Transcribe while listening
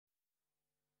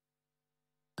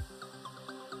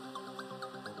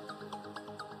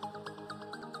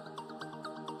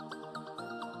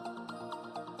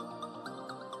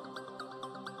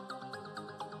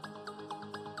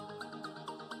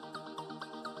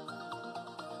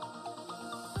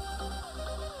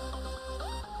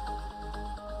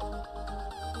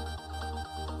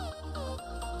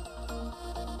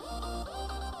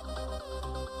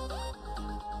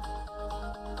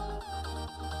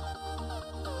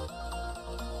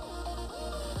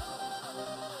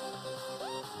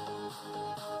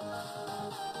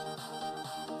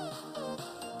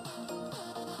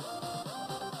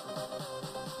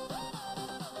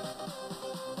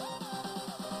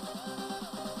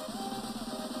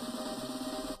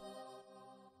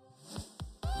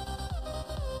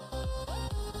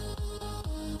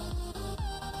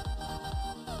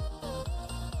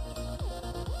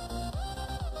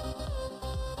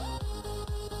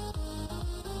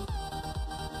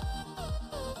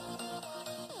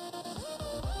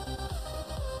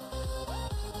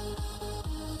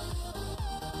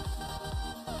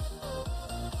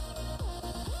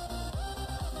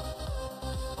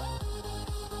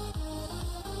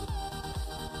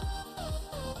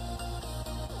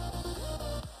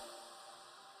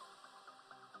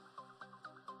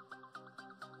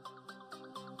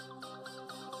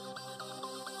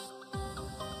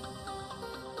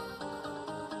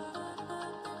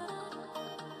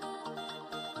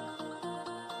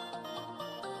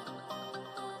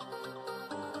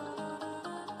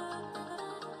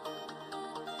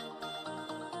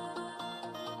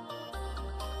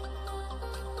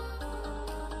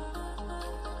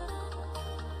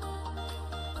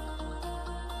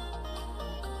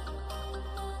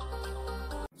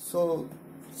So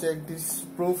check this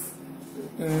proof.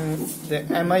 The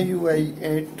MiUi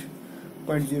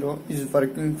 8.0 is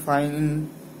working fine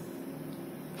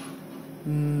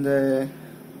in the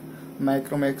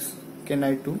Micromax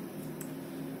Knight 2.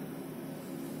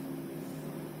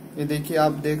 ये देखिए,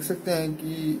 आप देख सकते हैं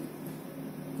कि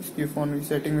इसकी फ़ोन की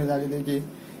सेटिंग में जाके देखिए,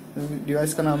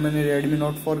 डिवाइस का नाम मैंने Redmi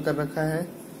Note 4 कर रखा है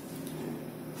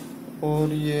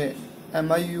और ये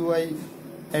MiUi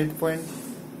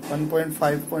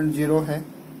 8.1.5.0 है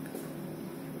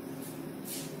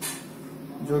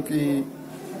जो कि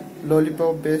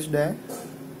लॉलीपॉप बेस्ड है।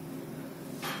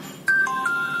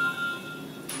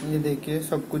 ये देखिए,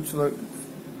 सब कुछ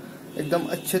एकदम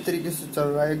अच्छे तरीके से चल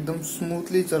रहा है, एकदम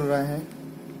स्मूथली चल रहा है।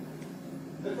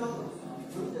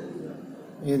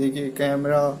 ये देखिए,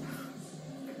 कैमरा,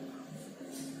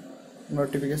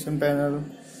 नोटिफिकेशन पैनल,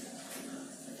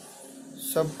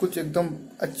 सब कुछ एकदम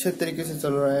अच्छे तरीके से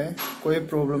चल रहा है। कोई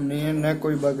प्रॉब्लम नहीं है, न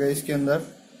कोई बग है इसके अंदर।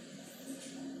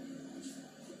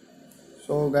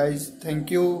 So guys,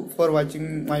 thank you for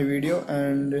watching my video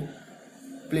and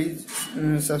please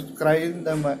subscribe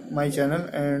my channel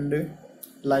and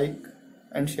like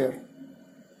and share.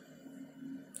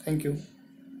 Thank you.